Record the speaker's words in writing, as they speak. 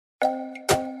What's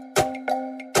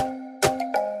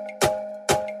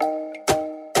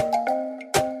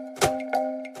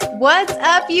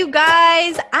up, you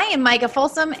guys? I am Micah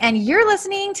Folsom, and you're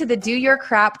listening to the Do Your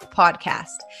Crap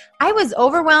podcast. I was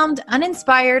overwhelmed,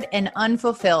 uninspired, and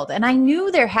unfulfilled, and I knew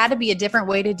there had to be a different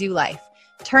way to do life.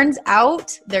 Turns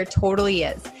out there totally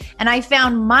is. And I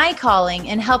found my calling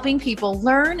in helping people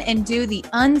learn and do the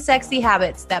unsexy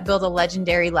habits that build a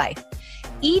legendary life.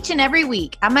 Each and every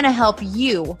week, I'm going to help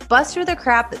you bust through the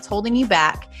crap that's holding you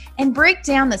back and break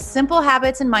down the simple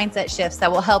habits and mindset shifts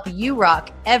that will help you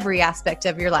rock every aspect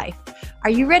of your life.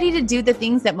 Are you ready to do the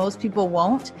things that most people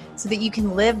won't so that you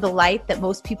can live the life that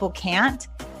most people can't?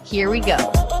 Here we go.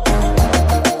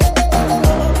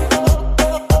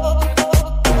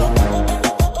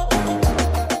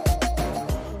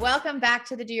 Welcome back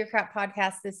to the Do Your Crap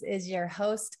podcast. This is your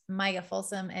host, Micah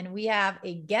Folsom, and we have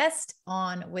a guest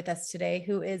on with us today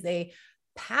who is a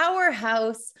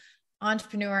powerhouse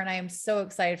entrepreneur, and I am so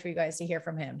excited for you guys to hear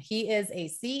from him. He is a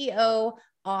CEO,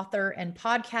 author, and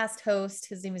podcast host.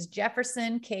 His name is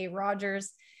Jefferson K.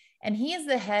 Rogers, and he is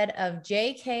the head of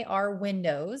JKR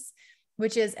Windows,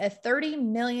 which is a $30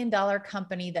 million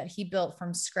company that he built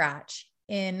from scratch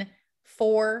in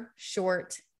 4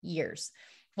 short years.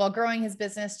 While growing his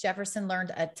business, Jefferson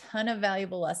learned a ton of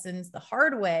valuable lessons the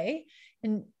hard way,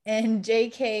 and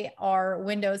JKR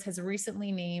Windows has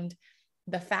recently named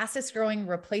the fastest growing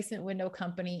replacement window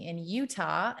company in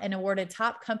Utah and awarded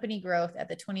top company growth at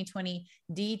the 2020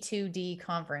 D2D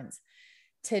conference.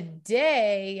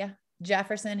 Today,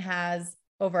 Jefferson has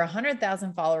over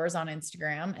 100,000 followers on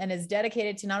Instagram and is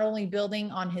dedicated to not only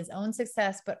building on his own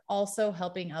success, but also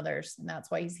helping others. And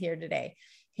that's why he's here today.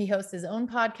 He hosts his own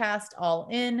podcast, All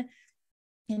In,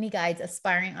 and he guides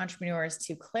aspiring entrepreneurs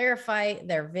to clarify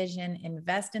their vision,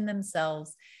 invest in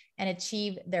themselves, and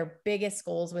achieve their biggest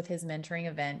goals with his mentoring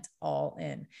event, All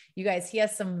In. You guys, he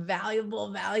has some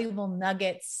valuable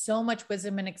nuggets, so much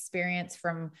wisdom and experience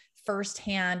from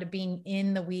firsthand being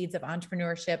in the weeds of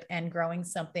entrepreneurship and growing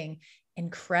something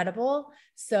incredible.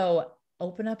 So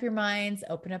open up your minds,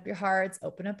 open up your hearts,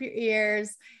 open up your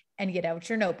ears, and get out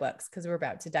your notebooks because we're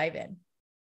about to dive in.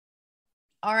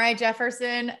 All right,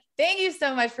 Jefferson, thank you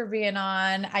so much for being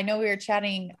on. I know we were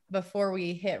chatting before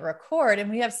we hit record,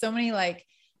 and we have so many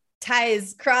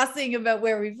ties crossing about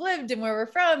where we've lived and where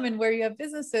we're from and where you have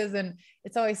businesses. And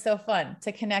it's always so fun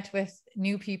to connect with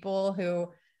new people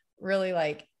who really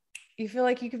you feel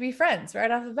like you could be friends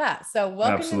right off the bat. So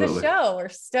welcome to the show. We're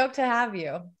stoked to have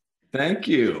you. Thank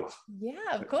you.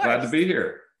 Yeah, of course. Glad to be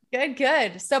here.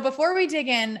 Good. So before we dig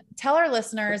in, tell our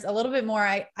listeners a little bit more.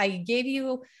 I gave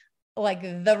you I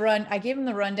gave them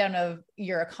the rundown of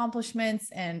your accomplishments,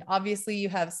 and obviously you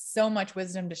have so much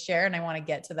wisdom to share, and I want to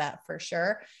get to that for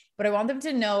sure. But I want them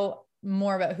to know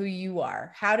more about who you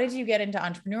are. How did you get into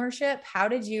entrepreneurship? How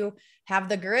did you have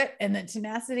the grit and the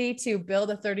tenacity to build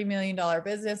a $30 million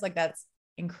business? That's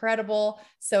incredible.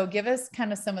 So give us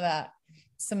kind of some of that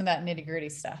nitty-gritty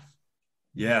stuff.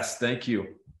 Yes, thank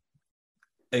you.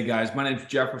 Hey guys, my name's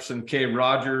Jefferson K.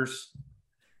 Rogers,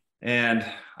 and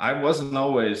I wasn't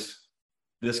always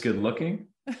this good looking,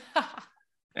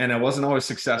 and I wasn't always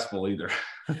successful either.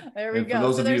 There we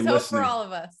go. So there's hope for all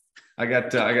of us. I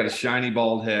got a shiny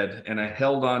bald head, and I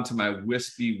held on to my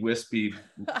wispy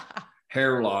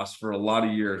hair loss for a lot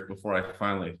of years before I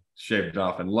finally shaved it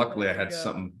off. And luckily I had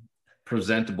something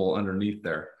presentable underneath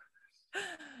there.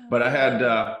 But I had,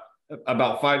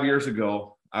 about 5 years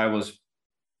ago, I was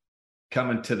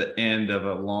coming to the end of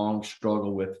a long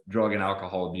struggle with drug and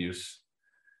alcohol abuse.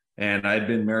 And I'd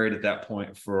been married at that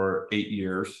point for 8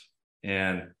 years.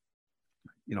 And,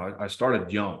 I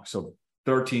started young. So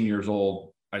 13 years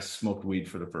old, I smoked weed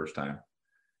for the first time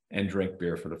and drank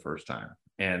beer for the first time.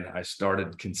 And I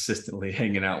started consistently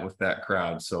hanging out with that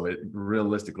crowd. So it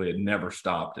never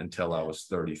stopped until I was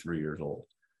 33 years old.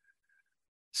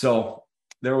 So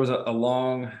there was a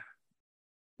long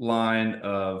line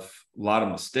of a lot of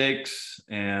mistakes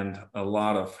and a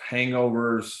lot of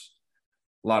hangovers,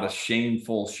 a lot of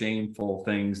shameful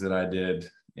things that I did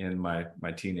in my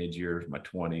teenage years, my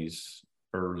 20s,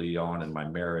 early on in my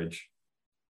marriage.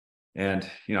 And,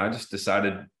 I just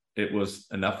decided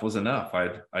enough was enough.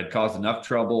 I'd caused enough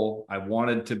trouble. I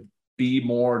wanted to be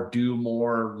more, do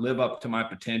more, live up to my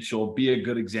potential, be a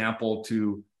good example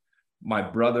to my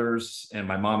brothers and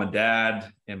my mom and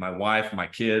dad and my wife and my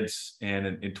kids. And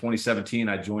in 2017,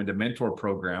 I joined a mentor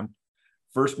program,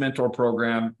 first mentor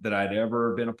program that I'd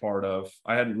ever been a part of.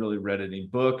 I hadn't really read any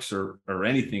books or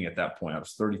anything at that point. I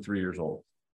was 33 years old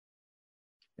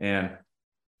and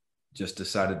just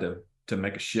decided to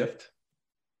make a shift.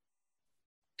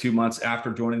 2 months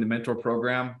after joining the mentor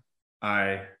program,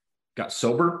 I got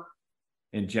sober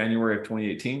in January of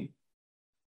 2018.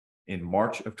 In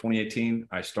March of 2018,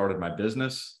 I started my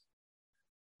business.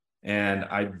 And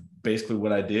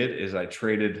what I did is I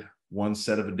traded one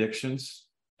set of addictions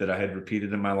that I had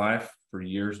repeated in my life for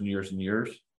years and years and years.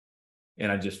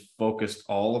 And I just focused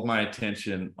all of my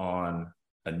attention on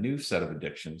a new set of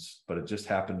addictions, but it just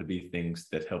happened to be things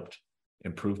that helped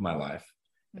improve my life,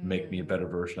 make me a better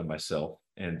version of myself,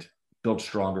 and build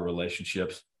stronger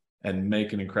relationships and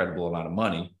make an incredible amount of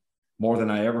money, more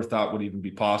than I ever thought would even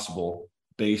be possible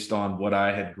based on what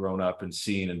I had grown up and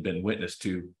seen and been witness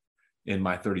to in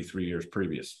my 33 years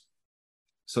previous.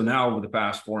 So now over the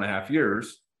past 4.5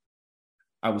 years,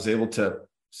 I was able to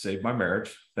save my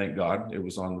marriage. Thank God. It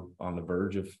was on the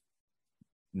verge of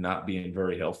not being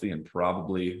very healthy, and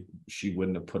probably she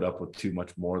wouldn't have put up with too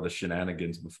much more of the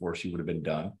shenanigans before she would have been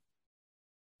done.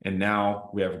 And now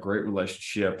we have a great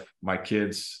relationship. My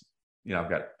kids, I've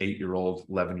got 8-year-old,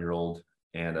 11-year-old,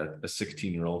 and a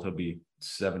 16-year-old. He'll be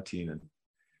 17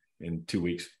 in 2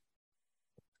 weeks.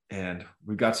 And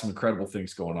we've got some incredible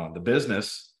things going on. The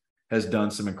business has done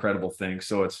some incredible things.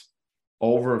 So it's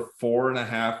over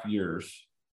 4.5 years,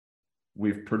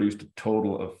 we've produced a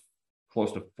total of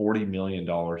close to $40 million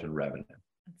in revenue.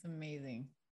 That's amazing.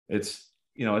 It's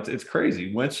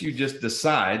crazy. Once you just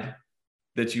decide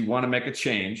that you want to make a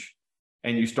change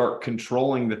and you start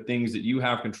controlling the things that you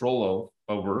have control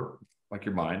over, like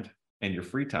your mind and your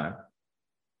free time,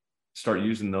 start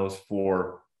using those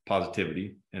for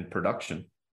positivity and production.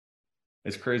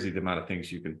 It's crazy the amount of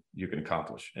things you can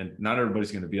accomplish. And not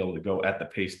everybody's going to be able to go at the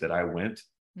pace that I went.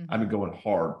 I've been going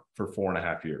hard for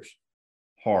 4.5 years.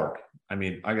 Hard. I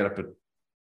mean, I got up at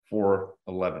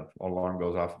 4:11. Alarm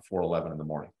goes off at 4:11 in the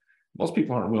morning. Most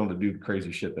people aren't willing to do the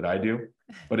crazy shit that I do.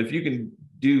 But if you can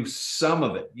do some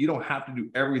of it, you don't have to do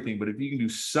everything, but if you can do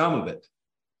some of it,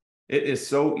 it is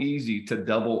so easy to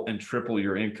double and triple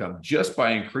your income just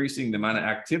by increasing the amount of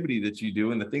activity that you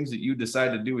do and the things that you decide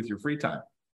to do with your free time.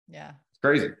 Yeah.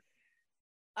 Crazy.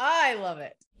 I love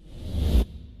it.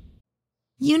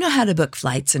 You know how to book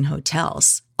flights and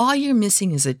hotels. All you're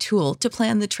missing is a tool to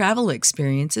plan the travel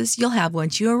experiences you'll have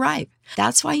once you arrive.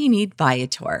 That's why you need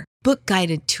Viator. Book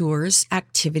guided tours,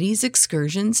 activities,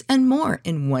 excursions, and more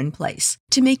in one place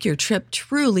to make your trip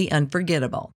truly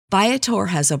unforgettable. Viator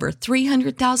has over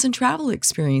 300,000 travel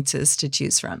experiences to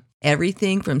choose from.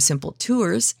 Everything from simple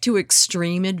tours to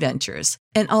extreme adventures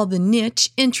and all the niche,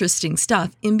 interesting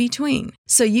stuff in between.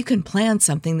 So you can plan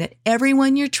something that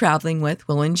everyone you're traveling with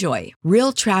will enjoy.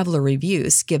 Real traveler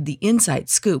reviews give the inside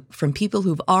scoop from people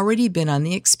who've already been on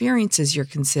the experiences you're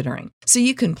considering. So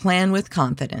you can plan with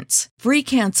confidence. Free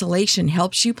cancellation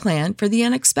helps you plan for the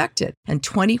unexpected. And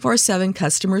 24/7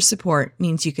 customer support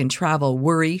means you can travel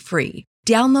worry-free.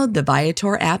 Download the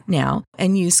Viator app now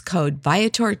and use code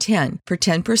Viator10 for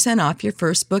 10% off your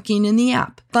first booking in the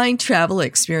app. Find travel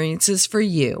experiences for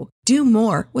you. Do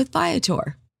more with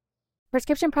Viator.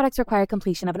 Prescription products require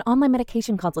completion of an online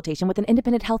medication consultation with an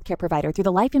independent healthcare provider through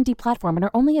the LifeMD platform and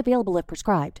are only available if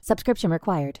prescribed. Subscription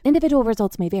required. Individual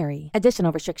results may vary.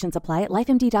 Additional restrictions apply at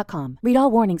lifemd.com. Read all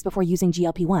warnings before using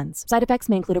GLP-1s. Side effects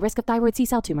may include a risk of thyroid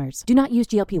C-cell tumors. Do not use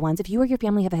GLP-1s if you or your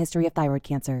family have a history of thyroid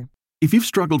cancer. If you've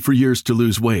struggled for years to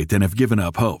lose weight and have given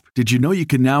up hope, did you know you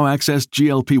can now access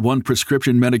GLP-1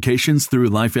 prescription medications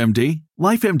through LifeMD?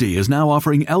 LifeMD is now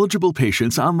offering eligible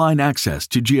patients online access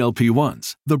to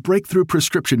GLP-1s, the breakthrough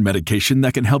prescription medication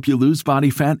that can help you lose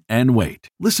body fat and weight.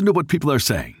 Listen to what people are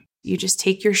saying. You just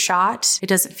take your shot. It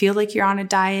doesn't feel like you're on a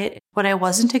diet. What I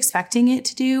wasn't expecting it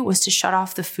to do was to shut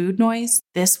off the food noise.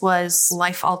 This was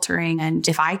life-altering, and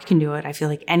if I can do it, I feel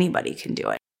like anybody can do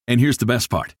it. And here's the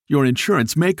best part. Your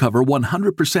insurance may cover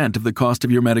 100% of the cost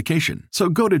of your medication. So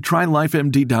go to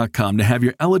TryLifeMD.com to have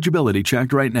your eligibility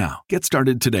checked right now. Get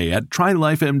started today at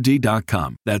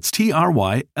TryLifeMD.com. That's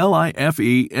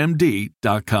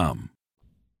TryLifeMD.com.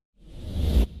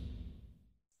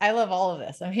 I love all of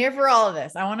this. I'm here for all of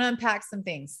this. I want to unpack some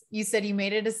things. You said you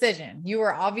made a decision. You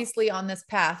were obviously on this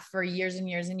path for years and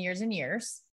years and years and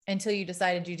years until you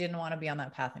decided you didn't want to be on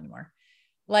that path anymore.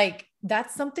 Like,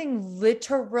 that's something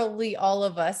literally all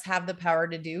of us have the power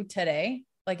to do today.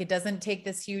 Like, it doesn't take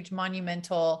this huge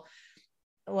monumental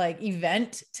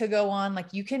event to go on.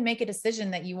 Like, you can make a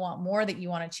decision that you want more, that you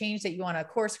want to change, that you want to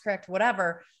course correct,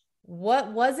 whatever.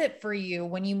 What was it for you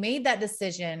when you made that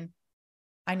decision?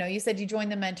 I know you said you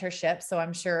joined the mentorship, so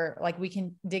I'm sure we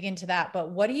can dig into that,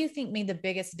 but what do you think made the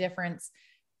biggest difference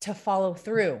to follow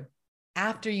through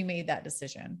after you made that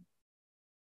decision?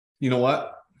 You know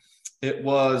what? There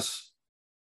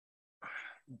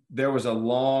was a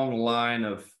long line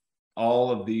of all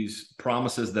of these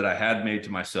promises that I had made to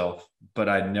myself, but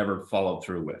I never followed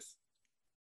through with.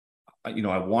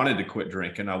 I wanted to quit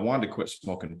drinking. I wanted to quit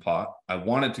smoking pot. I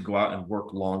wanted to go out and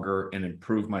work longer and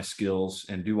improve my skills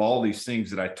and do all these things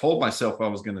that I told myself I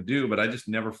was going to do, but I just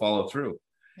never followed through.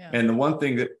 Yeah. And the one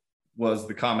thing that was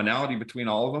the commonality between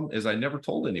all of them is I never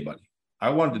told anybody. I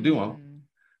wanted to do them,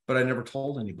 but I never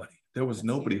told anybody. There was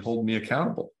nobody holding me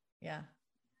accountable. Yeah.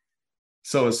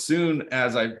 So as soon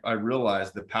as I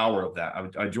realized the power of that,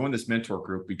 I joined this mentor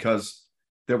group because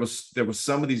there was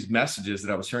some of these messages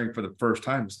that I was hearing for the first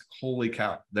time. It's like, holy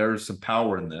cow, there's some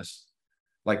power in this,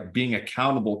 like being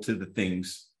accountable to the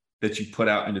things that you put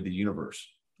out into the universe.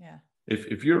 Yeah.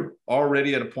 If you're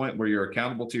already at a point where you're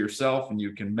accountable to yourself and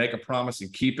you can make a promise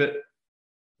and keep it,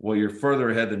 well, you're further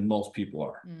ahead than most people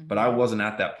are. Mm-hmm. But I wasn't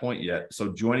at that point yet.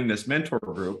 So joining this mentor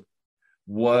group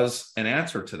was an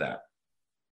answer to that.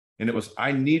 And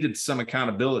I needed some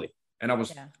accountability, and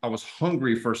I was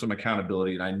hungry for some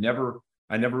accountability, and I never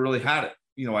really had it.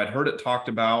 I'd heard it talked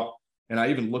about, and I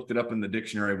even looked it up in the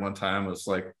dictionary one time. It was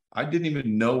like, I didn't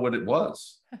even know what it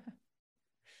was.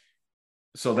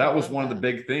 So that was one of the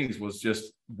big things, was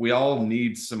just, we all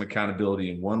need some accountability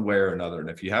in one way or another.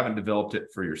 And if you haven't developed it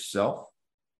for yourself,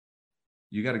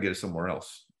 you got to get it somewhere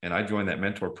else. And I joined that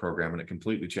mentor program, and it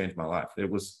completely changed my life. It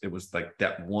was like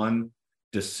that one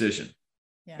decision.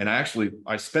 Yeah. And I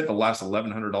spent the last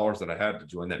 $1,100 that I had to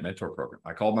join that mentor program.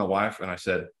 I called my wife and I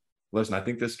said, listen, I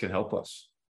think this can help us.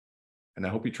 And I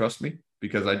hope you trust me,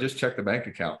 because I just checked the bank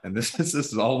account and this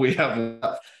is all we have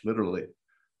left, literally.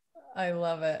 I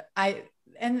love it.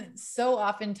 And so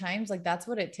oftentimes, like, that's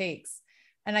what it takes.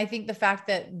 And I think the fact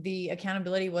that the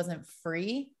accountability wasn't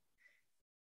free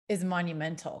is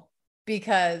monumental,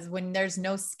 because when there's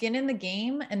no skin in the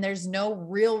game and there's no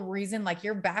real reason, like if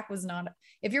your back was not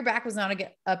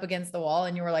up against the wall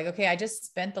and you were like, okay, I just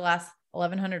spent the last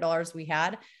 $1,100 we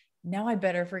had, now I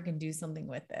better freaking do something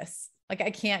with this. Like, I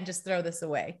can't just throw this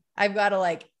away. I've got to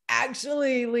like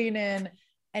actually lean in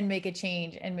and make a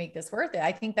change and make this worth it.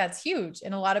 I think that's huge.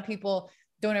 And a lot of people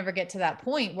don't ever get to that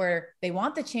point where they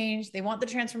want the change, they want the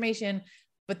transformation,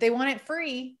 but they want it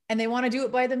free and they want to do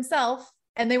it by themselves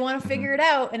and they want to figure it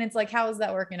out. And it's like, how is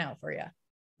that working out for you?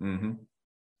 Mm-hmm.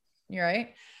 You're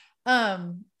right.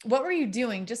 What were you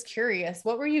doing? Just curious.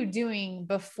 What were you doing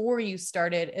before you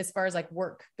started, as far as like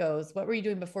work goes? What were you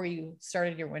doing before you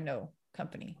started your window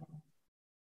company?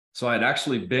 So I'd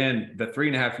actually been, the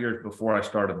 3.5 years before I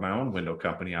started my own window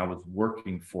company, I was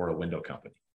working for a window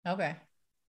company. Okay.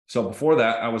 So before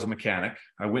that, I was a mechanic.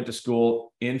 I went to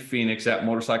school in Phoenix at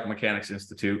Motorcycle Mechanics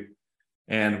Institute.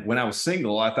 And when I was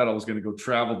single, I thought I was going to go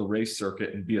travel the race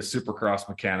circuit and be a supercross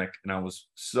mechanic. And I was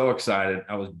so excited.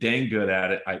 I was dang good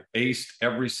at it. I aced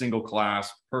every single class,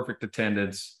 perfect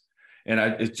attendance. And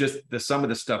it's just some of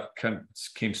the stuff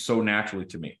came so naturally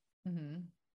to me. Mm-hmm.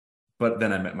 But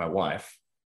then I met my wife.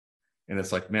 And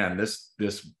it's like, man, this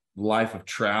life of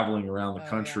traveling around the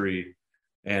country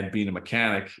and being a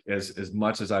mechanic, as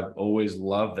much as I've always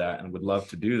loved that and would love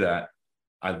to do that,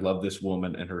 I love this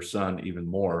woman and her son even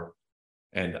more.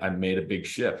 And I made a big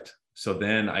shift. So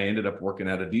then I ended up working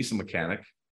at a diesel mechanic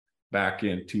back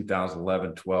in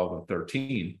 2011, 12, and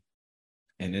 13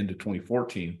 and into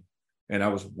 2014. And I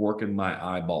was working my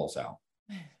eyeballs out.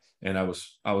 And I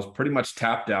was pretty much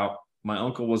tapped out. My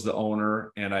uncle was the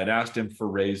owner, and I'd asked him for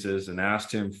raises and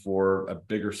asked him for a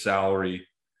bigger salary.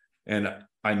 And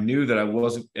I knew that I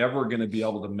wasn't ever going to be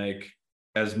able to make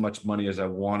as much money as I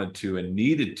wanted to and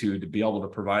needed to be able to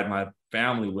provide my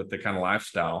family with the kind of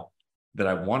lifestyle that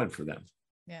I wanted for them.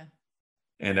 Yeah.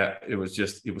 And it was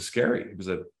scary. It was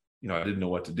I didn't know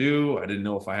what to do. I didn't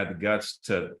know if I had the guts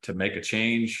to make a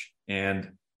change.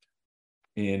 And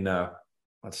in, I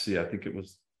think it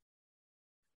was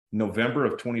November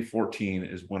of 2014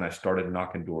 is when I started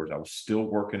knocking doors. I was still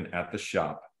working at the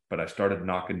shop, but I started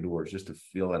knocking doors just to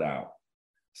feel it out.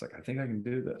 It's like, I think I can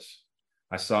do this.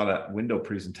 I saw that window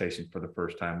presentation for the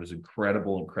first time. It was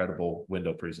incredible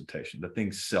window presentation. The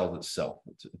thing sells itself.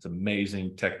 It's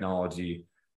amazing technology.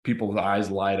 People's eyes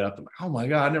light up. I'm like, oh my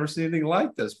God, I've never seen anything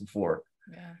like this before.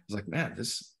 Yeah. I was like, man,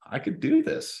 I could do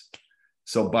this.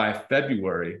 So by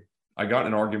February, I got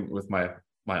in an argument with my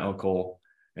uncle,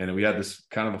 and we had this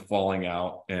kind of a falling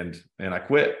out, and I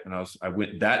quit. And I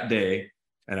went that day,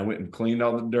 and I went and cleaned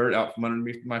all the dirt out from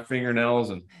underneath my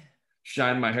fingernails and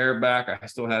shined my hair back. I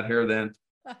still had hair then.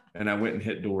 And I went and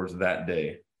hit doors that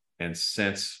day. And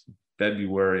since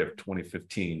February of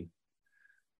 2015,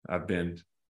 I've been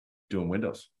doing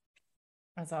windows.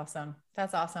 That's awesome.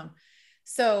 That's awesome.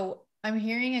 So I'm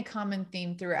hearing a common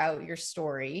theme throughout your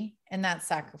story, and that's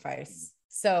sacrifice.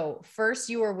 So first,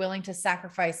 you were willing to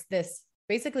sacrifice this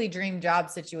basically dream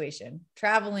job situation,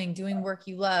 traveling, doing work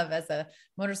you love as a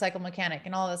motorcycle mechanic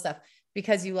and all that stuff.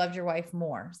 because you loved your wife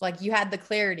more. It's like you had the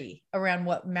clarity around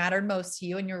what mattered most to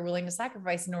you and you were willing to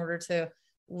sacrifice in order to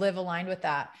live aligned with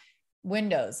that.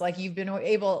 Windows, like you've been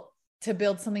able to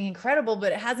build something incredible,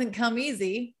 but it hasn't come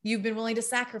easy. You've been willing to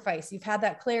sacrifice. You've had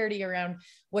that clarity around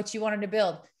what you wanted to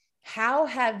build. How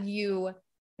have you,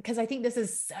 because I think this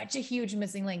is such a huge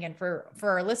missing link. And for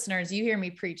our listeners, you hear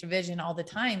me preach vision all the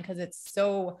time because it's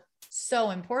so, so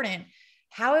important.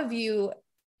 How have you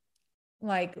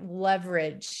like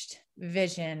leveraged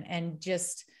vision and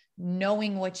just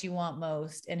knowing what you want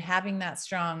most and having that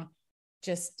strong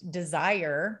just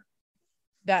desire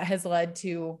that has led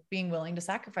to being willing to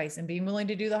sacrifice and being willing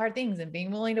to do the hard things and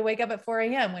being willing to wake up at 4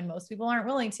 a.m. when most people aren't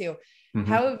willing to? Mm-hmm.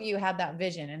 How have you had that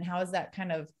vision and how has that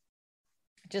kind of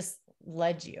just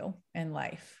led you in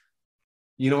life?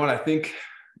 You know what? I think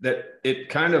that it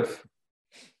kind of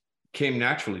came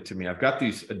naturally to me. I've got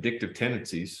these addictive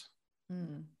tendencies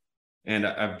and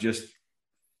I've just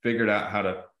figured out how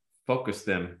to focus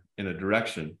them in a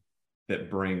direction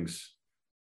that brings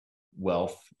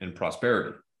wealth and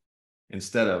prosperity,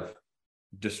 instead of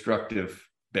destructive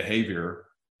behavior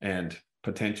and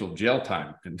potential jail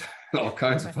time and all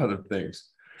kinds of other things.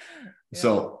 Yeah.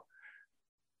 So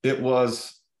it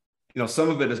was, some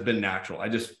of it has been natural.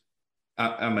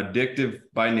 I'm addictive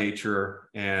by nature,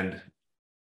 and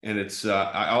it's,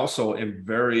 I also am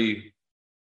very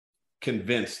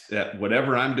convinced that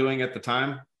whatever I'm doing at the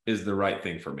time is the right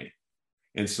thing for me.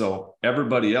 And so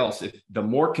everybody else, the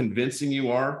more convincing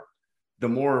you are, the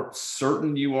more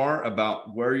certain you are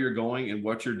about where you're going and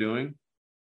what you're doing,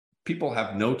 people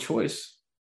have no choice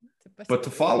but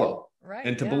to follow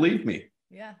and to believe me.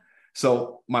 Yeah.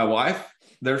 So my wife,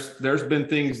 there's been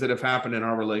things that have happened in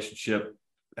our relationship,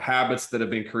 habits that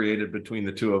have been created between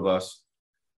the two of us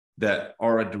that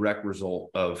are a direct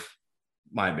result of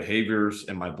my behaviors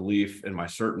and my belief and my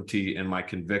certainty and my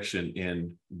conviction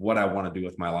in what I want to do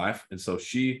with my life. And so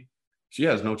she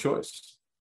has no choice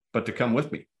but to come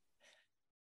with me.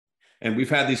 And we've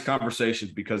had these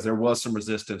conversations because there was some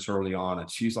resistance early on. And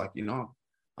she's like,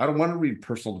 I don't want to read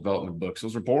personal development books.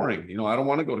 Those are boring. I don't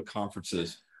want to go to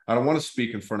conferences. I don't want to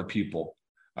speak in front of people.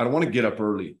 I don't want to get up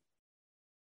early.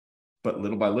 But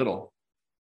little by little,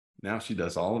 now she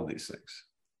does all of these things.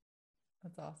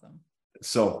 That's awesome.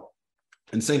 So,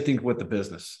 and same thing with the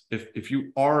business. If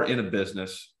you are in a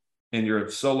business and you're a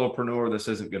solopreneur, this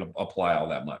isn't going to apply all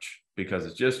that much because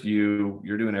it's just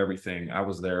you're doing everything. I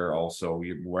was there also.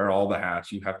 You wear all the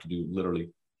hats. You have to do literally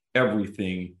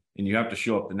everything. And you have to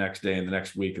show up the next day and the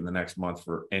next week and the next month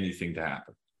for anything to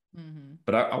happen. Mm-hmm.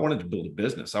 But I wanted to build a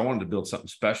business. I wanted to build something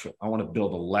special. I want to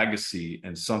build a legacy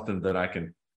and something that I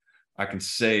can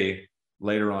say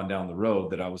later on down the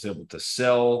road that I was able to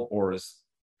sell, or is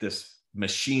this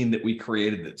machine that we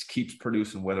created that keeps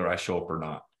producing whether I show up or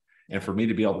not. And for me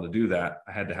to be able to do that,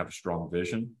 I had to have a strong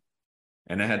vision,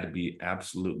 and I had to be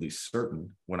absolutely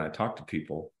certain when I talked to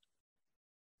people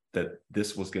that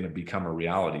this was going to become a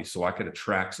reality so I could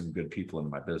attract some good people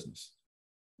into my business.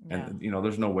 Yeah. And,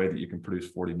 there's no way that you can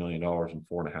produce $40 million in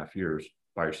 4.5 years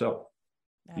by yourself.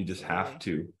 Absolutely. You just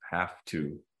have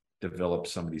to develop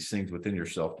some of these things within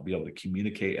yourself to be able to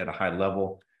communicate at a high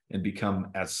level and become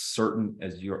as certain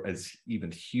as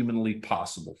even humanly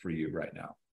possible for you right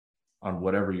now on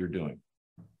whatever you're doing.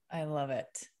 I love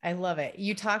it.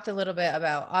 You talked a little bit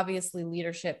about, obviously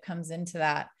leadership comes into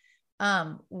that.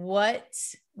 What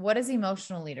is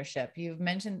emotional leadership? You've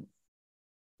mentioned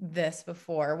this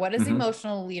before. What is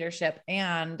emotional leadership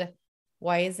and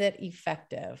why is it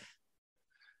effective?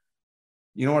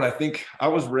 You know what? I think I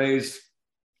was raised,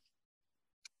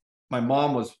 my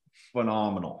mom was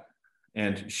phenomenal,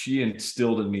 and she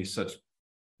instilled in me such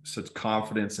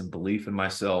confidence and belief in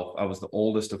myself. I was the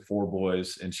oldest of 4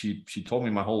 boys, and she told me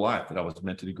my whole life that I was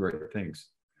meant to do great things,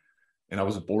 and I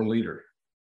was a born leader.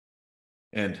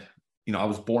 And I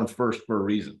was born first for a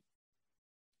reason.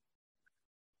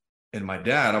 And my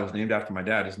dad, I was named after my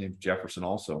dad. His name's Jefferson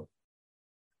also.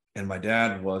 And my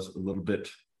dad was a little bit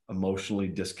emotionally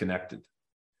disconnected.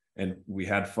 And we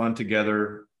had fun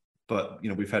together, but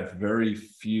we've had very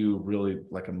few really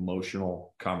like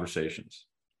emotional conversations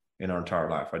in our entire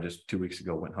life. I just 2 weeks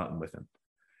ago went hunting with him,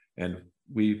 and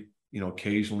we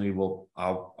occasionally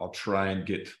I'll try and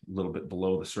get a little bit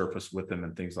below the surface with him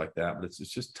and things like that, but it's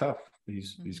just tough.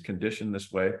 He's conditioned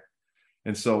this way.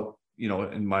 And so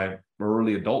in my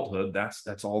early adulthood,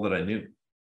 that's all that I knew.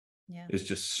 Yeah, it's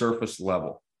just surface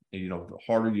level. The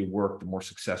harder you work, the more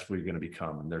successful you're going to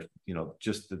become. And there's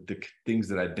just the things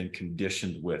that I'd been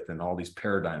conditioned with and all these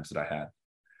paradigms that I had.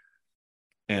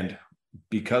 And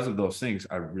because of those things,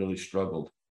 I really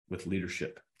struggled with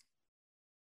leadership.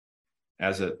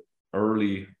 As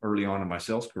early on in my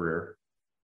sales career,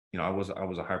 I was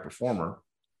a high performer,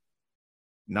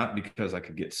 not because I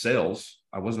could get sales.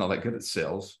 I wasn't all that good at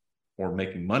sales or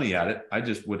making money at it. I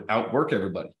just would outwork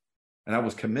everybody. And I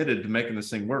was committed to making this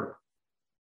thing work.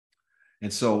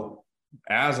 And so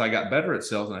as I got better at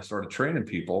sales and I started training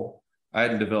people, I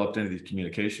hadn't developed any of these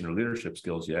communication or leadership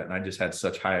skills yet. And I just had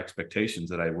such high expectations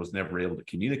that I was never able to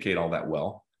communicate all that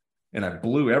well. And I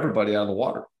blew everybody out of the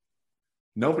water.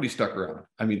 Nobody stuck around.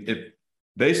 I mean,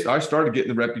 I started getting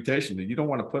the reputation that you don't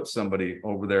want to put somebody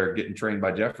over there getting trained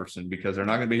by Jefferson because they're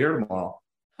not going to be here tomorrow.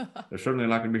 They're certainly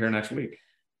not going to be here next week.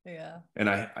 Yeah. And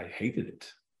I hated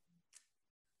it.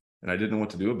 And I didn't know what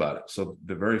to do about it. So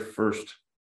the very first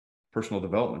personal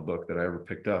development book that I ever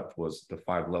picked up was The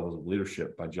 5 Levels of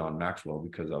Leadership by John Maxwell,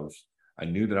 because I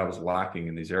knew that I was lacking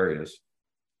in these areas.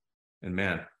 And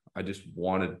man, I just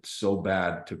wanted so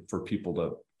bad for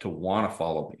people to want to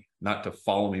follow me, not to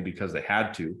follow me because they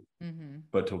had to,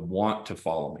 but to want to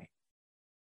follow me.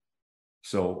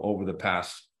 So over the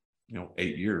past,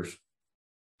 8 years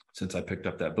since I picked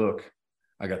up that book,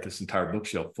 I got this entire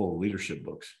bookshelf full of leadership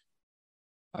books.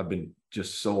 I've been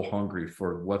just so hungry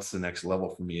for what's the next level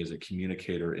for me as a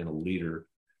communicator and a leader,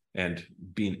 and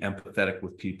being empathetic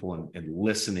with people and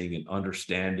listening and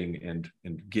understanding and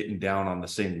getting down on the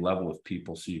same level with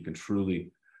people so you can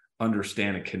truly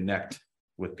understand and connect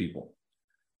with people.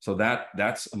 So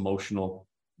that's emotional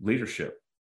leadership.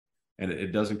 And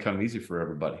it doesn't come easy for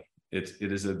everybody. It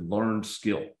is a learned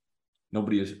skill.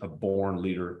 Nobody is a born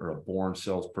leader or a born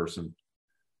salesperson.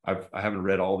 I haven't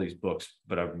read all these books,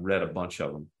 but I've read a bunch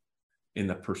of them in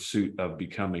the pursuit of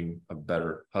becoming a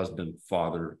better husband,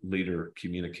 father, leader,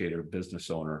 communicator,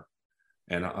 business owner.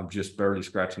 And I'm just barely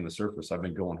scratching the surface. I've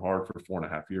been going hard for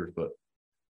 4.5 years, but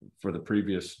for the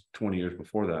previous 20 years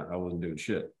before that, I wasn't doing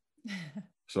shit.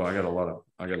 So I got a lot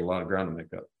of ground to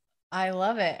make up. I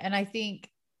love it. And I think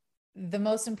the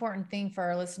most important thing for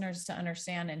our listeners to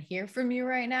understand and hear from you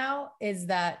right now is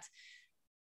that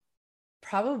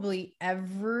probably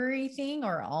everything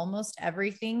or almost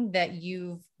everything that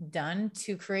you've done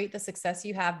to create the success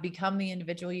you have, become the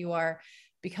individual you are,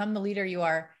 become the leader you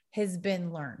are, has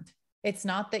been learned. It's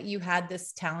not that you had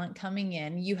this talent coming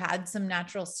in. You had some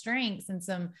natural strengths and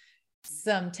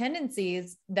some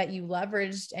tendencies that you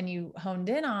leveraged and you honed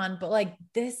in on, but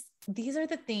these are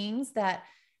the things that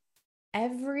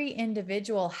every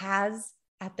individual has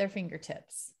at their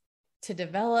fingertips to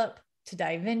develop, to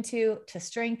dive into, to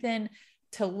strengthen,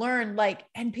 to learn.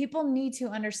 And people need to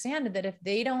understand that if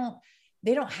they don't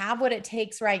have what it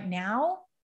takes right now,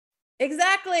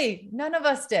 exactly. None of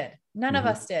us did.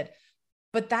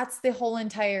 But that's the whole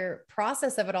entire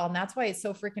process of it all. And that's why it's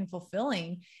so freaking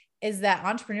fulfilling, is that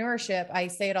entrepreneurship, I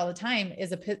say it all the time,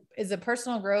 is a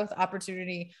personal growth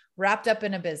opportunity wrapped up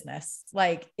in a business.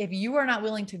 If you are not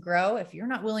willing to grow, if you're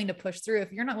not willing to push through,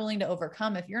 if you're not willing to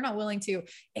overcome, if you're not willing to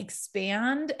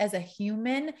expand as a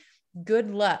human,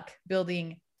 good luck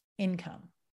building income,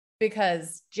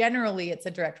 because generally it's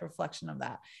a direct reflection of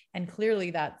that. And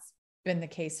clearly that's been the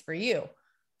case for you.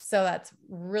 So that's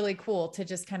really cool to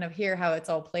just kind of hear how it's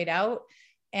all played out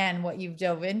and what you've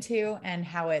dove into and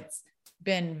how it's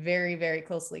been very, very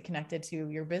closely connected to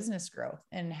your business growth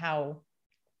and how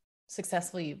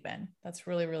successful you've been. That's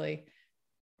really, really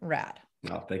rad.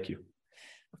 Oh, thank you.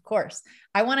 Of course.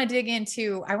 I want to dig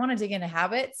into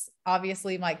habits.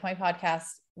 Obviously, my podcast,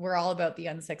 we're all about the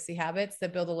unsexy habits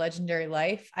that build a legendary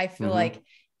life. I feel like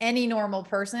any normal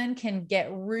person can get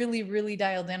really, really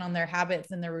dialed in on their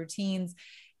habits and their routines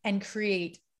and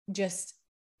create just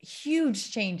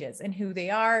huge changes in who they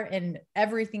are and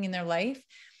everything in their life.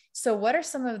 So what are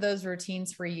some of those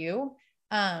routines for you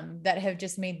that have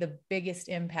just made the biggest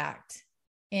impact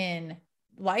in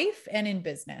life and in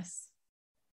business?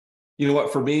 You know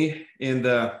what, for me in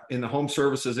the home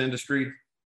services industry,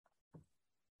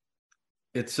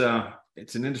 it's an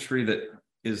industry that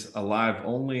is alive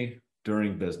only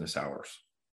during business hours.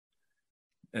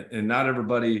 And not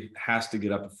everybody has to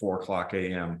get up at 4:00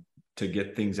 a.m. to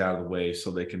get things out of the way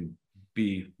so they can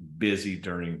be busy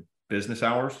during business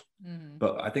hours.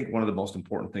 But I think one of the most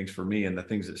important things for me, and the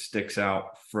things that sticks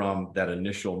out from that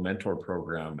initial mentor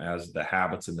program as the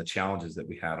habits and the challenges that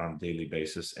we had on a daily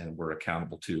basis and we're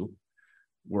accountable to,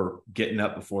 were getting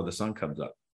up before the sun comes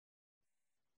up.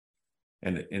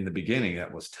 And in the beginning,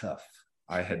 that was tough.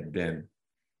 I had been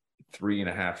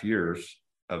 3.5 years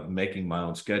of making my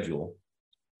own schedule,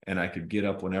 and I could get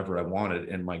up whenever I wanted.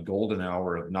 And my golden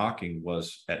hour of knocking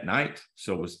was at night.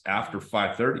 So it was after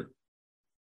 5:30.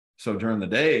 So during the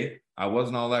day, I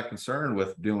wasn't all that concerned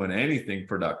with doing anything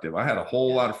productive. I had a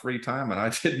whole lot of free time, and I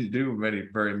didn't do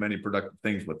very many productive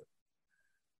things with it.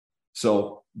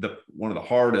 So one of the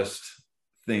hardest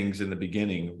things in the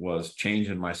beginning was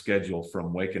changing my schedule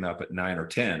from waking up at 9 or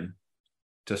 10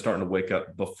 to starting to wake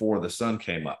up before the sun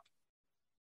came up.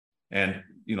 And,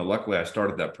 luckily I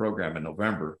started that program in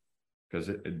November, because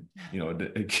it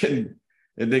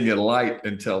didn't get light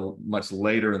until much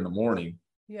later in the morning.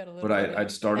 But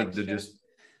I'd started extra. To just,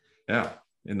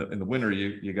 in the winter,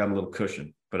 you got a little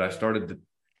cushion, but I started to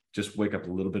just wake up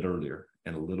a little bit earlier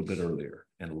and a little bit earlier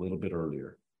and a little bit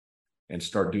earlier, and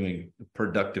start doing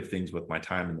productive things with my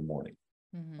time in the morning,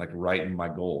 like writing my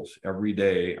goals. Every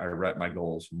day I write my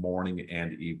goals morning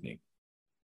and evening.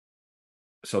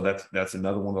 So that's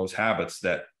another one of those habits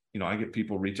that, I get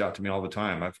people reach out to me all the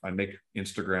time. I make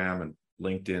Instagram and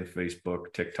LinkedIn,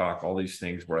 Facebook, TikTok, all these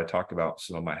things where I talk about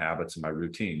some of my habits and my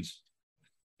routines.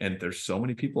 And there's so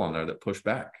many people on there that push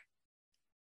back.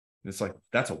 It's like,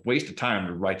 that's a waste of time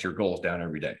to write your goals down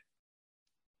every day.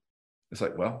 It's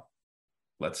like, well,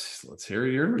 let's hear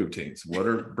your routines. What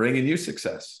are bringing you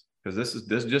success? Because this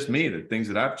is just me, the things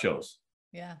that I've chose.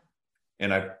 Yeah.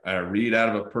 And I read out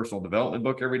of a personal development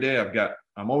book every day.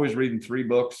 I'm always reading 3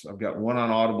 books. I've got one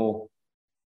on Audible.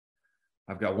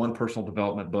 I've got one personal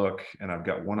development book, and I've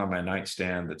got one on my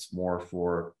nightstand that's more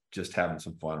for just having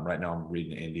some fun. Right now I'm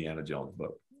reading the Indiana Jones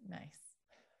book. Nice.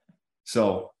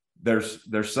 So there's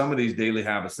some of these daily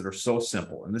habits that are so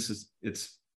simple. And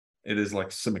it is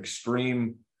like some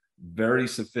extreme, very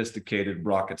sophisticated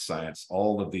rocket science,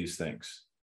 all of these things.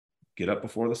 Get up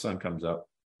before the sun comes up.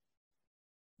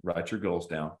 Write your goals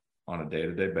down on a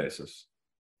day-to-day basis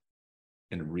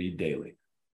and read daily.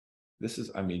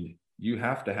 You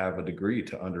have to have a degree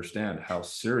to understand how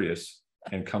serious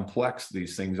and complex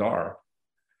these things are.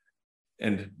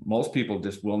 And most people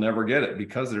just will never get it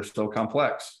because they're so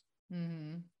complex.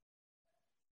 Mm-hmm.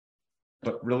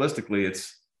 But realistically,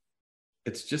 it's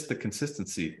just the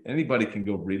consistency. Anybody can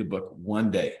go read a book one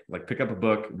day, like pick up a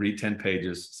book, read 10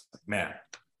 pages. Man,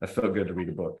 that felt good to read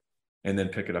a book, and then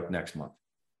pick it up next month.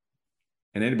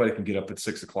 And anybody can get up at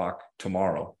 6 o'clock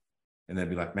tomorrow and then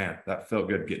be like, man, that felt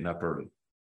good getting up early,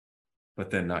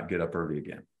 but then not get up early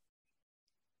again.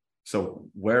 So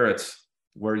where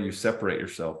you separate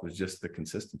yourself is just the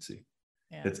consistency.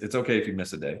 Yeah. It's okay if you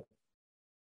miss a day,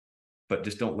 but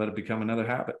just don't let it become another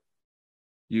habit.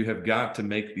 You have got to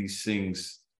make these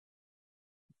things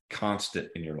constant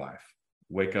in your life.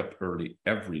 Wake up early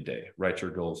every day. Write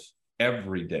your goals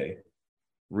every day.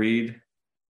 Read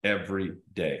every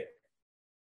day.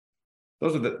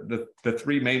 Those are the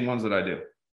 3 main ones that I do.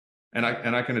 And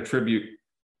I can attribute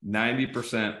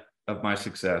 90% of my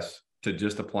success to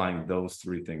just applying those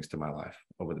 3 things to my life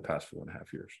over the past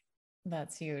 4.5 years.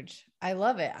 That's huge. I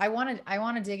love it. I want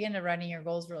to dig into writing your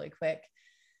goals really quick.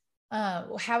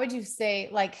 How would you say,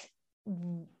 like,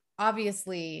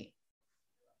 obviously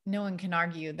no one can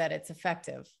argue that it's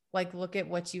effective. Like, look at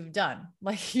what you've done.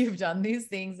 Like, you've done these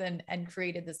things and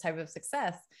created this type of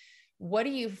success. What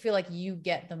do you feel like you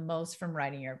get the most from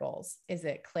writing your goals? Is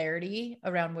it clarity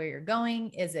around where you're going?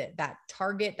 Is it that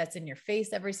target that's in your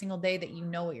face every single day that you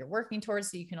know what you're working towards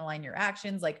so you can align your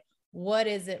actions? Like, what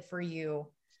is it for you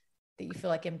that you feel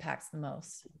like impacts the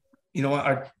most?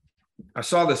 I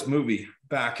saw this movie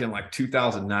back in like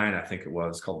 2009, I think it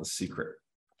was, called The Secret.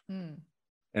 And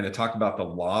it talked about the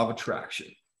law of attraction.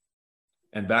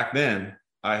 And back then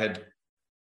I had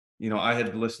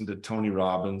listened to Tony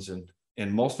Robbins and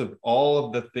most of all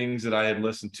of the things that I had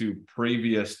listened to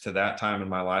previous to that time in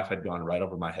my life had gone right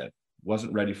over my head.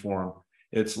 Wasn't ready for them.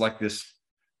 It's like this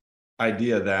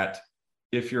idea that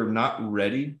if you're not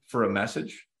ready for a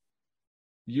message,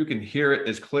 you can hear it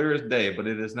as clear as day, but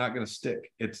it is not going to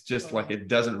stick. It's just like, it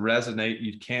doesn't resonate.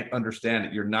 You can't understand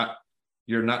it. You're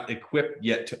not equipped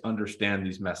yet to understand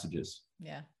these messages.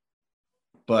 Yeah.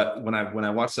 But when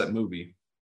I watched that movie,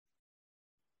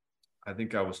 I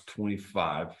think I was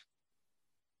 25,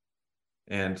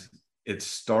 and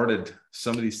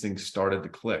some of these things started to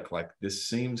click. Like, this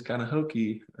seems kind of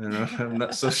hokey, and I'm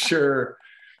not so sure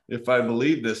if I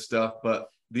believe this stuff, but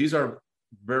these are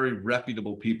very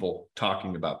reputable people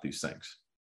talking about these things.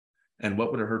 And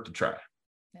what would it hurt to try?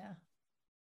 Yeah.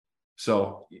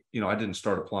 So, I didn't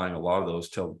start applying a lot of those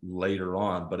till later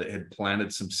on, but it had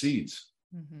planted some seeds.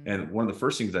 Mm-hmm. And one of the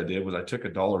first things I did was I took a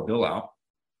 $1 bill out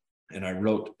and I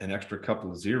wrote an extra couple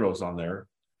of zeros on there,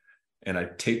 and I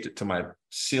taped it to my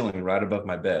ceiling right above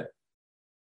my bed.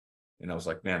 And I was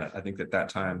like, man, I think at that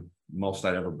time, most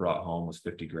I'd ever brought home was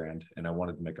 50 grand, and I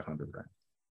wanted to make 100 grand.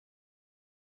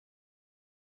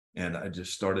 And I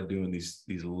just started doing these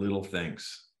little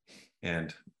things.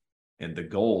 And the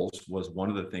goals was one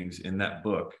of the things in that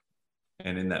book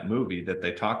and in that movie that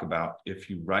they talk about. If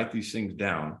you write these things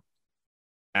down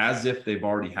as if they've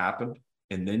already happened,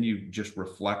 and then you just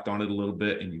reflect on it a little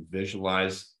bit and you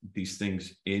visualize these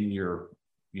things in your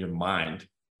mind,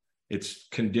 it's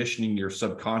conditioning your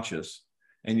subconscious,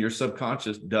 and your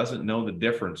subconscious doesn't know the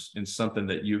difference in something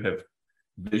that you have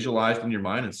visualized in your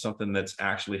mind and something that's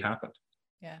actually happened.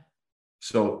 Yeah.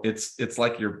 So it's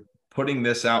like you're putting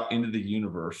this out into the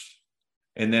universe,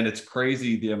 and then it's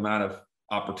crazy the amount of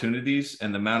opportunities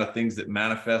and the amount of things that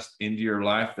manifest into your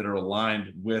life that are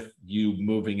aligned with you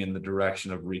moving in the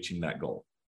direction of reaching that goal.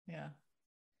 Yeah.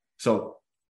 So,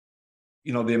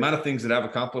 the amount of things that I've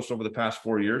accomplished over the past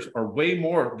 4 years are way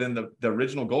more than the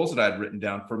original goals that I had written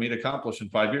down for me to accomplish in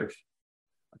 5 years.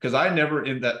 Because I never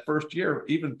in that first year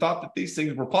even thought that these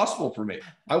things were possible for me.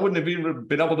 I wouldn't have even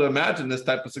been able to imagine this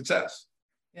type of success.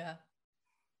 Yeah.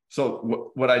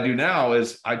 So what I do now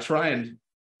is I try and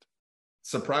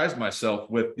surprise myself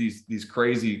with these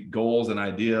crazy goals and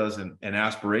ideas and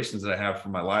aspirations that I have for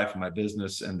my life and my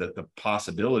business, and the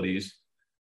possibilities.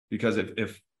 Because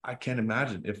if I can't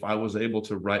imagine if I was able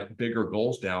to write bigger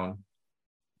goals down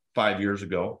 5 years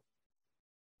ago,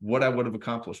 what I would have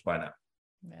accomplished by now.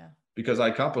 Yeah. Because I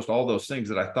accomplished all those things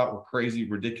that I thought were crazy,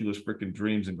 ridiculous, freaking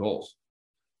dreams and goals.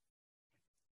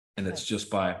 And it's just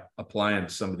by applying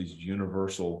some of these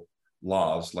universal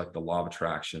laws, like the law of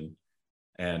attraction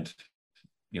and,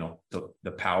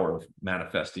 the power of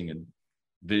manifesting and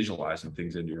visualizing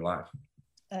things into your life.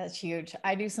 That's huge.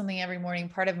 I do something every morning.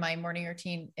 Part of my morning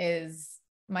routine is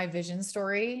my vision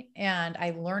story. And I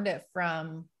learned it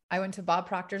I went to Bob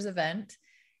Proctor's event,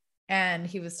 and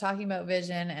he was talking about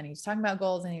vision, and he was talking about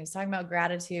goals, and he was talking about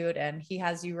gratitude. And he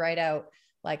has you write out,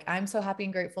 like, I'm so happy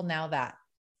and grateful now that,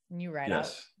 and you write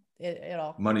out it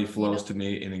all. Money flows to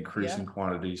me in increasing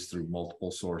quantities through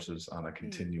multiple sources on a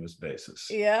continuous basis.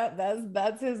 Yeah.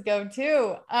 That's his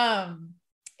go-to.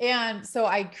 And so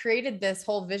I created this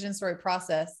whole vision story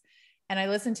process, and I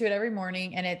listen to it every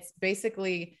morning, and it's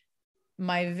basically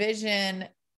my vision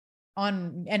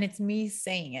and it's me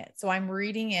saying it. So I'm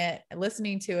reading it,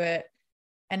 listening to it,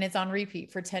 and it's on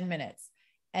repeat for 10 minutes.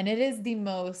 And it is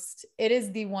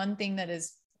the one thing that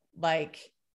is like,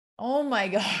 oh my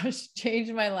gosh,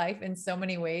 changed my life in so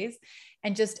many ways.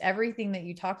 And just everything that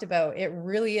you talked about, it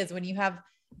really is when you have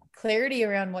clarity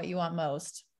around what you want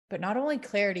most, but not only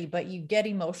clarity, but you get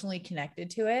emotionally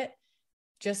connected to it.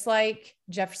 Just like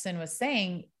Jefferson was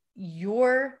saying,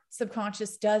 your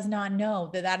subconscious does not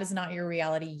know that is not your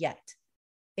reality yet.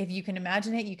 If you can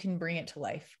imagine it, you can bring it to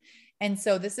life. And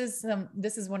so this is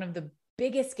one of the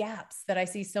biggest gaps that I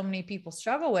see so many people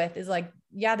struggle with, is like,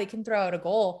 yeah, they can throw out a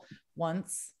goal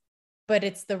once, but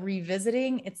it's the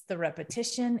revisiting, it's the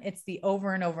repetition, it's the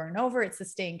over and over and over, it's the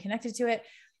staying connected to it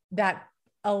that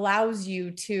allows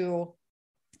you to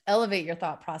elevate your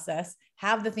thought process,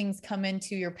 have the things come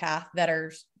into your path that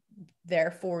are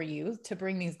there for you to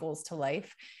bring these goals to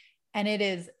life. And it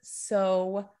is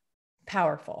so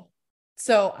powerful.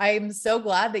 So I'm so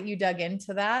glad that you dug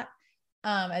into that.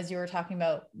 As you were talking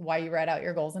about why you write out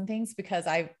your goals and things, because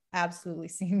I've absolutely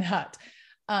seen that,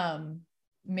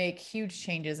 make huge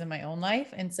changes in my own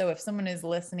life. And so if someone is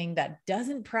listening that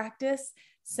doesn't practice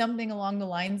something along the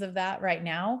lines of that right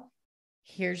now,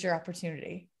 here's your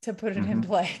opportunity to put it in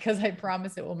play, because I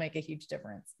promise it will make a huge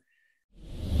difference.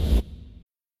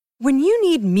 When you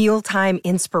need mealtime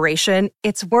inspiration,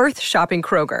 it's worth shopping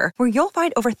Kroger, where you'll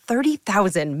find over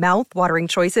 30,000 mouth-watering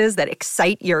choices that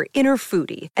excite your inner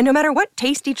foodie. And no matter what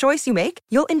tasty choice you make,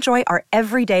 you'll enjoy our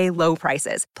everyday low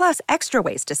prices, plus extra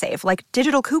ways to save, like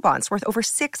digital coupons worth over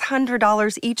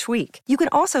 $600 each week. You can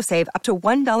also save up to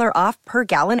 $1 off per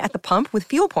gallon at the pump with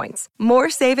fuel points.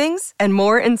 More savings and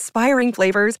more inspiring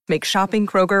flavors make shopping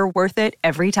Kroger worth it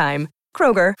every time.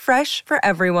 Kroger, fresh for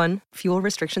everyone. Fuel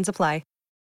restrictions apply.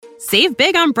 Save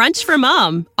big on brunch for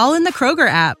mom, all in the Kroger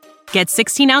app. Get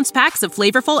 16-ounce packs of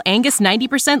flavorful Angus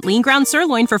 90% lean ground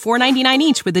sirloin for $4.99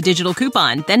 each with a digital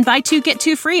coupon. Then buy 2, get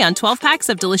 2 free on 12 packs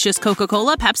of delicious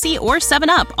Coca-Cola, Pepsi, or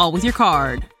 7-Up, all with your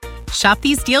card. Shop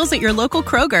these deals at your local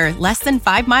Kroger, less than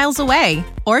 5 miles away.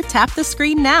 Or tap the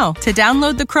screen now to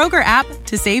download the Kroger app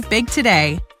to save big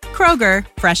today. Kroger,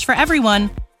 fresh for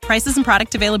everyone. Prices and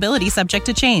product availability subject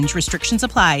to change. Restrictions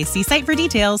apply. See site for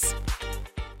details.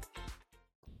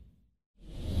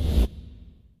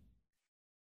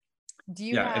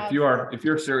 If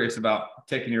you're serious about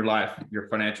taking your life, your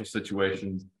financial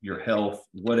situation, your health,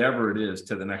 whatever it is,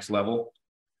 to the next level,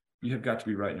 you have got to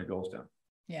be writing your goals down.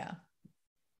 Yeah,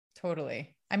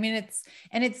 totally. I mean, it's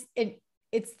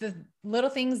the little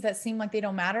things that seem like they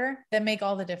don't matter that make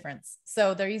all the difference.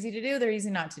 So they're easy to do. They're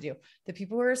easy not to do. The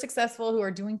people who are successful, who are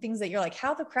doing things that you're like,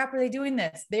 how the crap are they doing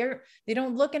this? They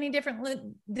don't look any different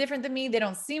than me. They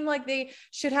don't seem like they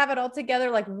should have it all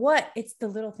together. Like what? It's the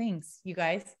little things, you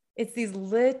guys. It's these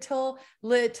little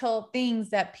things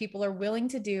that people are willing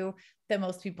to do that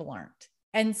most people aren't.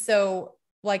 And so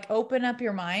like open up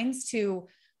your minds to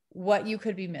what you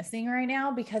could be missing right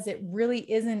now, because it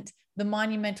really isn't the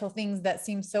monumental things that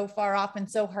seem so far off and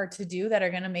so hard to do that are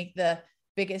going to make the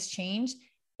biggest change.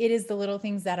 It is the little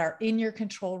things that are in your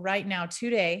control right now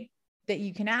today that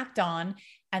you can act on.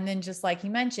 And then just like you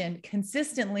mentioned,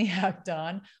 consistently act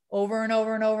on over and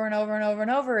over and over and over and over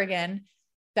and over again.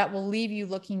 That will leave you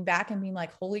looking back and being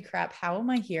like, holy crap, how am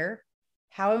I here?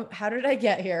 How did I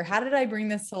get here? How did I bring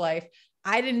this to life?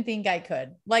 I didn't think I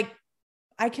could. Like,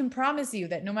 I can promise you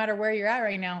that no matter where you're at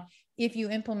right now, if you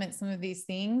implement some of these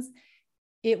things,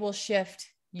 it will shift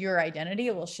your identity.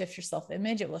 It will shift your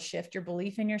self-image. It will shift your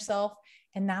belief in yourself.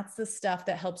 And that's the stuff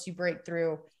that helps you break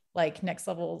through like next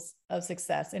levels of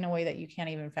success in a way that you can't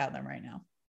even fathom right now.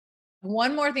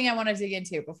 One more thing I want to dig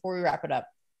into before we wrap it up.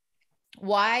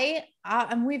 Why,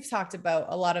 and we've talked about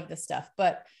a lot of this stuff,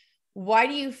 but why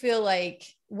do you feel like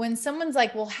when someone's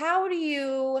like, well, how do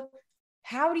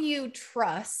you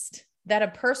trust that a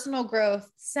personal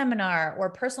growth seminar or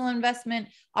personal investment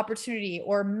opportunity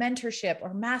or mentorship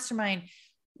or mastermind,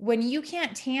 when you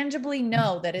can't tangibly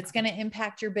know that it's going to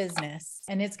impact your business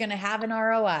and it's going to have an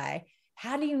ROI,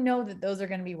 how do you know that those are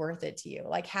going to be worth it to you?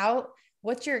 Like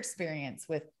what's your experience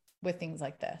with things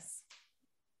like this?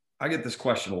 I get this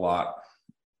question a lot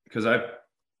because I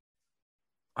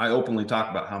openly talk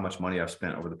about how much money I've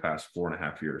spent over the past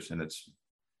 4.5 years. And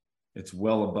it's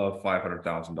well above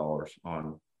 $500,000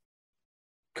 on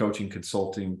coaching,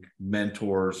 consulting,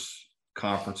 mentors,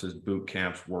 conferences, boot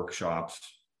camps, workshops.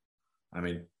 I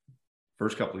mean,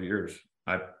 first couple of years,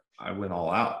 I went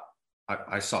all out.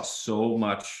 I saw so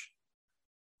much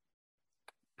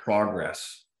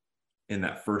progress in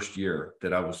that first year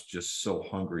that I was just so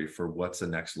hungry for what's the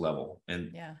next level.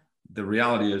 And the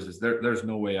reality is there's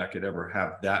no way I could ever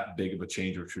have that big of a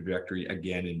change of trajectory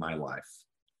again in my life,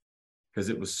 because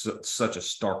it was such a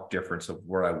stark difference of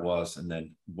where I was and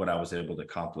then what I was able to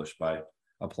accomplish by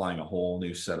applying a whole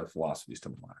new set of philosophies to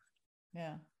my life.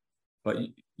 Yeah. But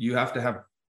you have to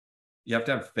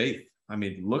have faith. I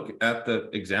mean, look at the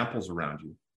examples around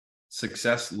you.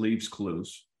 Success leaves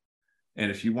clues. And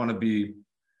if you want to be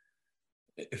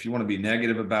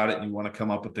negative about it and you want to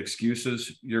come up with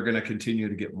excuses, you're going to continue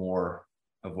to get more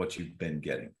of what you've been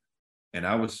getting. And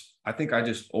I think I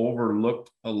just overlooked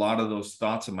a lot of those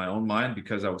thoughts in my own mind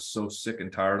because I was so sick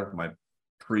and tired of my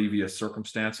previous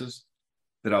circumstances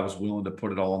that I was willing to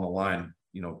put it all on the line.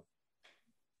 You know,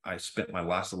 I spent my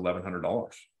last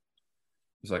 $1,100.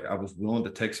 It's like I was willing to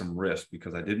take some risk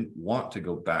because I didn't want to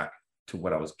go back to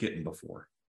what I was getting before.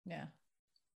 Yeah.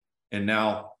 And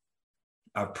now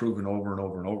I've proven over and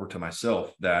over and over to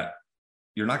myself that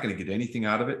you're not going to get anything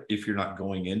out of it if you're not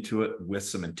going into it with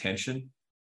some intention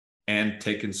and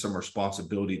taking some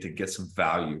responsibility to get some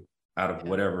value out of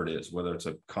whatever it is, whether it's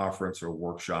a conference or a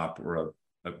workshop or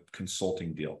a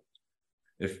consulting deal.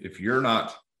 If you're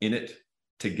not in it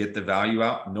to get the value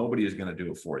out, nobody is going to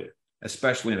do it for you,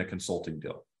 especially in a consulting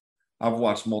deal. I've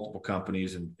watched multiple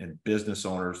companies and business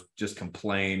owners just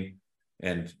complain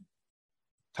and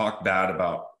talk bad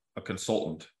about a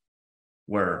consultant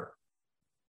where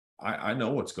I know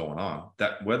what's going on,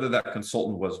 that whether that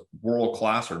consultant was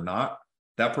world-class or not,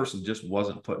 that person just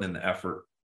wasn't putting in the effort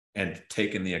and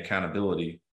taking the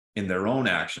accountability in their own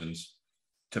actions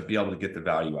to be able to get the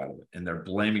value out of it. And they're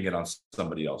blaming it on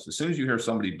somebody else. As soon as you hear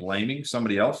somebody blaming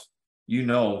somebody else, you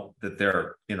know that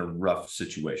they're in a rough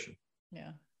situation.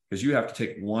 Yeah. Because you have to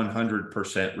take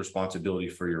 100% responsibility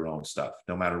for your own stuff,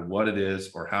 no matter what it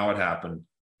is or how it happened.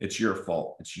 It's your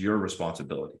fault. It's your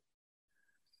responsibility.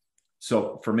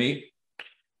 So for me,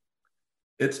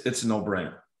 it's a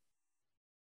no-brainer.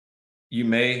 You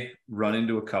may run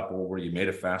into a couple where you made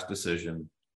a fast decision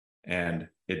and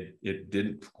it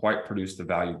didn't quite produce the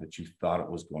value that you thought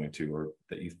it was going to, or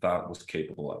that you thought it was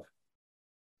capable of.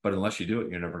 But unless you do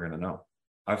it, you're never going to know.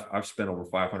 I've spent over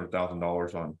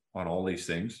 $500,000 on all these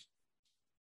things,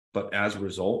 but as a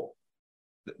result,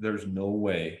 there's no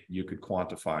way you could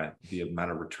quantify the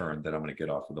amount of return that I'm going to get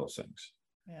off of those things.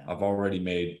 Yeah. I've already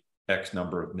made X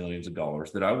number of millions of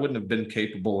dollars that I wouldn't have been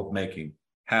capable of making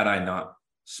had I not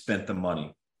spent the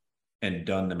money and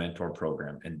done the mentor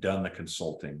program and done the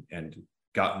consulting and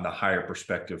gotten the higher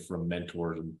perspective from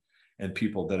mentors and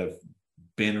people that have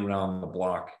been around the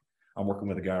block. I'm working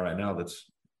with a guy right now that's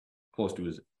close to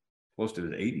his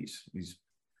 80s. He's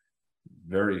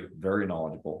very, very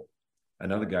knowledgeable.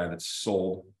 Another guy that's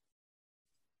sold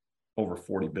over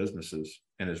 40 businesses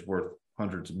and is worth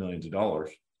hundreds of millions of dollars.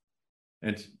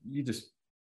 And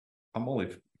I'm only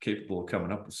capable of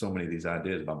coming up with so many of these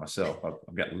ideas by myself.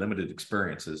 I've got limited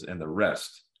experiences, and the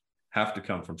rest have to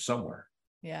come from somewhere.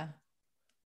 Yeah.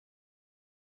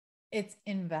 It's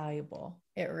invaluable.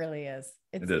 It really is.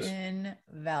 It is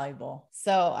invaluable.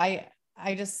 So I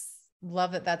just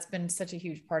love that that's been such a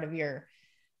huge part of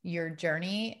your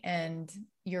journey and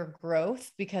your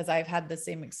growth, because I've had the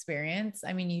same experience.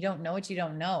 I mean, you don't know what you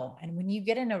don't know. And when you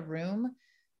get in a room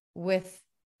with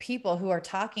people who are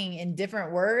talking in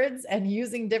different words and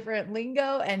using different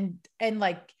lingo and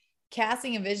like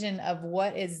casting a vision of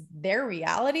what is their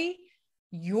reality,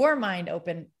 your mind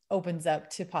opens up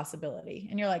to possibility.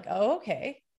 And you're like, oh,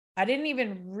 okay. I didn't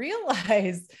even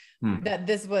realize that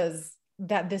this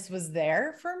was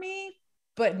there for me,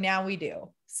 but now we do.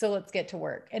 So let's get to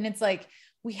work. And it's like,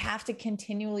 we have to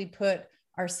continually put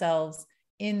ourselves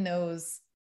in those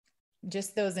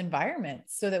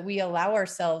environments so that we allow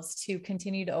ourselves to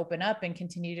continue to open up and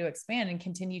continue to expand and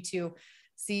continue to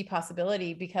see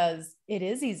possibility, because it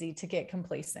is easy to get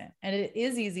complacent and it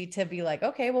is easy to be like,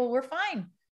 okay, well, we're fine.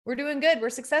 We're doing good.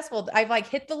 We're successful. I've like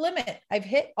hit the limit. I've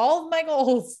hit all of my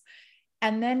goals.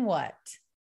 And then what?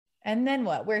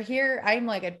 We're here. I'm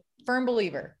like a firm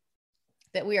believer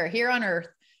that we are here on earth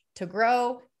to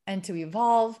grow and to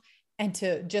evolve and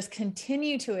to just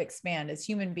continue to expand as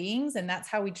human beings. And that's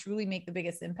how we truly make the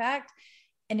biggest impact.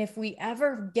 And if we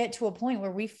ever get to a point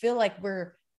where we feel like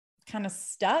we're kind of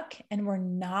stuck and we're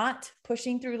not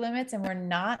pushing through limits and we're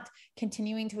not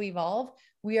continuing to evolve,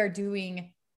 we are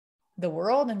doing the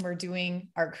world and we're doing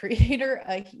our creator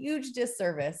a huge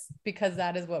disservice, because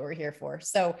that is what we're here for.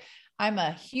 So I'm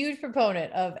a huge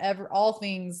proponent of all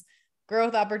things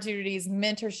growth opportunities,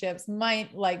 mentorships,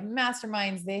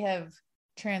 masterminds. They have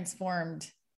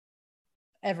transformed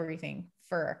everything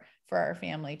for our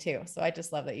family too. So I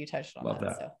just love that you touched on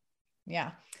that. So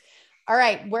yeah. All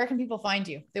right. Where can people find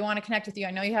you? They want to connect with you.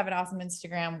 I know you have an awesome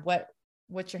Instagram.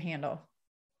 What's your handle?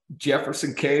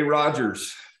 Jefferson K.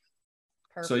 Rogers.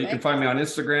 Perfect. So you can find me on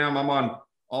Instagram. I'm on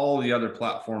all the other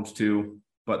platforms too,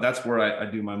 but that's where I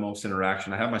do my most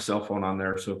interaction. I have my cell phone on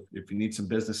there. So if you need some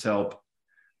business help,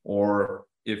 or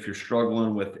if you're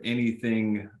struggling with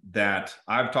anything that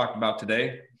I've talked about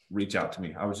today, reach out to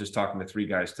me. I was just talking to 3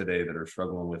 guys today that are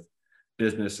struggling with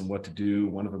business and what to do.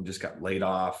 One of them just got laid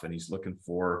off and he's looking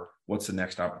for what's the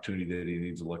next opportunity that he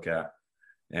needs to look at,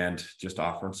 and just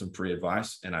offering some free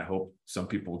advice. And I hope some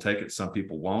people will take it. Some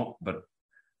people won't, but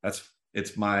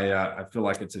it's my, I feel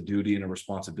like it's a duty and a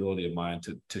responsibility of mine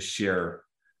to share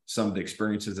some of the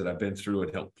experiences that I've been through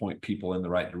and help point people in the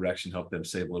right direction, help them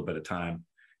save a little bit of time.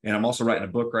 And I'm also writing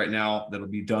a book right now that'll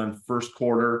be done first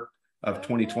quarter of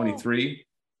 2023.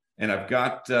 And I've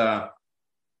got,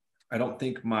 I don't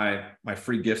think my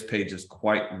free gifts page is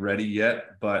quite ready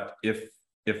yet, but if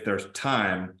there's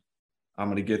time, I'm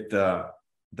going to get the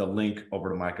link over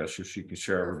to Micah so she can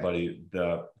share everybody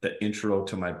the intro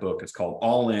to my book. It's called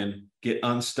All In: Get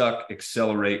Unstuck,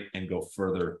 Accelerate, and Go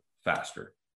Further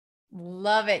Faster.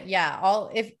 Love it. Yeah.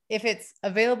 If it's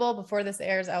available before this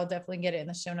airs, I will definitely get it in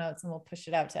the show notes and we'll push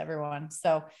it out to everyone.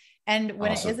 So, and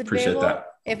when awesome. It is available,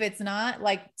 if it's not,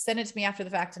 like, send it to me after the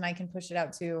fact and I can push it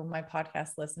out to my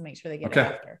podcast list and make sure they get it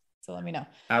after. So let me know.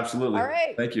 Absolutely. All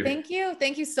right. Thank you. Thank you.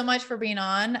 Thank you so much for being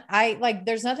on.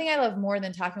 There's nothing I love more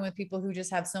than talking with people who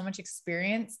just have so much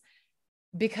experience,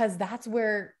 because that's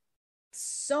where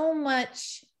so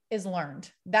much is learned.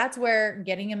 That's where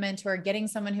getting a mentor, getting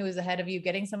someone who is ahead of you,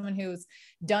 getting someone who's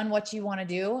done what you want to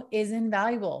do is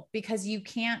invaluable, because you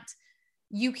can't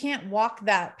walk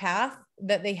that path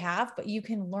that they have, but you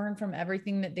can learn from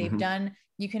everything that they've done.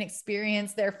 You can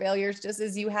experience their failures just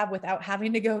as you have without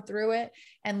having to go through it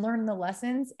and learn the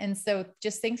lessons. And so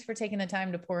just thanks for taking the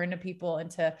time to pour into people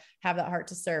and to have that heart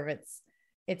to serve.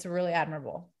 It's really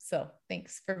admirable. So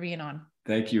thanks for being on.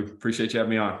 Thank you. Appreciate you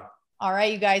having me on. All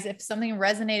right, you guys, if something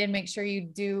resonated, make sure you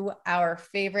do our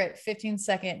favorite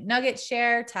 15-second nugget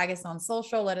share, tag us on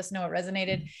social, let us know it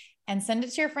resonated, and send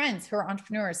it to your friends who are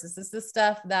entrepreneurs. This is the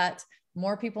stuff that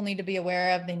more people need to be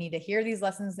aware of. They need to hear these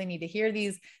lessons. They need to hear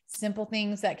these simple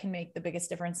things that can make the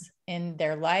biggest difference in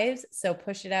their lives. So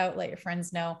push it out, let your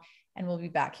friends know, and we'll be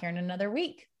back here in another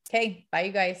week. Okay, bye,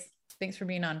 you guys. Thanks for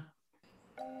being on.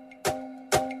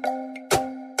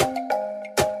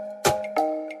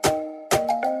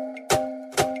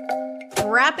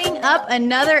 Wrapping up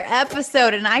another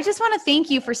episode, and I just want to thank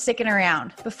you for sticking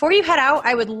around. Before you head out,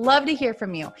 I would love to hear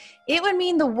from you. It would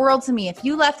mean the world to me if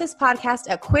you left this podcast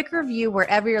a quick review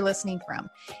wherever you're listening from.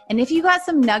 And if you got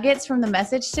some nuggets from the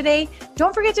message today,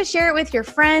 don't forget to share it with your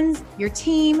friends, your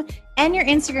team, and your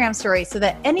Instagram story so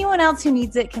that anyone else who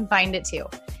needs it can find it too.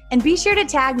 And be sure to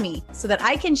tag me so that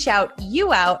I can shout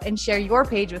you out and share your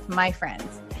page with my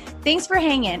friends. Thanks for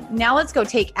hanging. Now let's go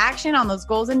take action on those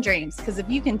goals and dreams, because if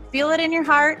you can feel it in your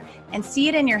heart and see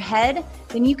it in your head,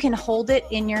 then you can hold it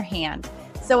in your hand.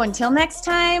 So until next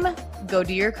time, go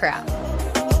do your crap.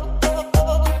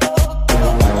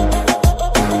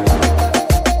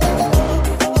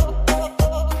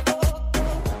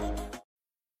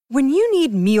 When you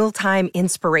need mealtime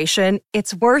inspiration,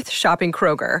 it's worth shopping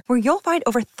Kroger, where you'll find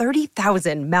over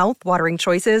 30,000 mouth-watering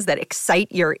choices that excite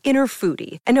your inner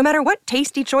foodie. And no matter what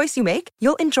tasty choice you make,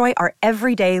 you'll enjoy our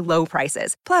everyday low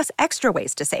prices, plus extra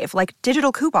ways to save, like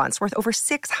digital coupons worth over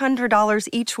 $600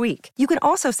 each week. You can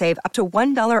also save up to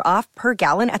 $1 off per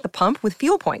gallon at the pump with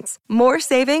fuel points. More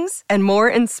savings and more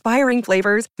inspiring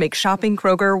flavors make shopping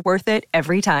Kroger worth it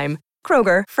every time.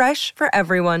 Kroger, fresh for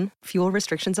everyone. Fuel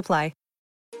restrictions apply.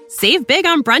 Save big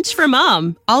on brunch for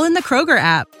mom, all in the Kroger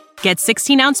app. Get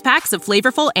 16-ounce packs of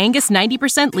flavorful Angus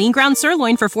 90% lean ground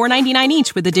sirloin for $4.99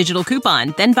 each with a digital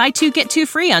coupon. Then buy 2, get 2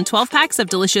 free on 12 packs of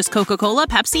delicious Coca-Cola,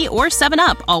 Pepsi, or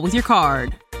 7-Up, all with your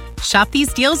card. Shop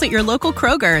these deals at your local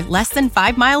Kroger, less than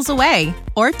 5 miles away.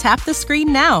 Or tap the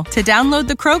screen now to download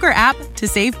the Kroger app to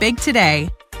save big today.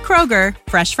 Kroger,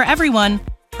 fresh for everyone.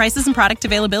 Prices and product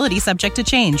availability subject to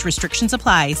change. Restrictions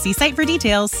apply. See site for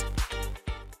details.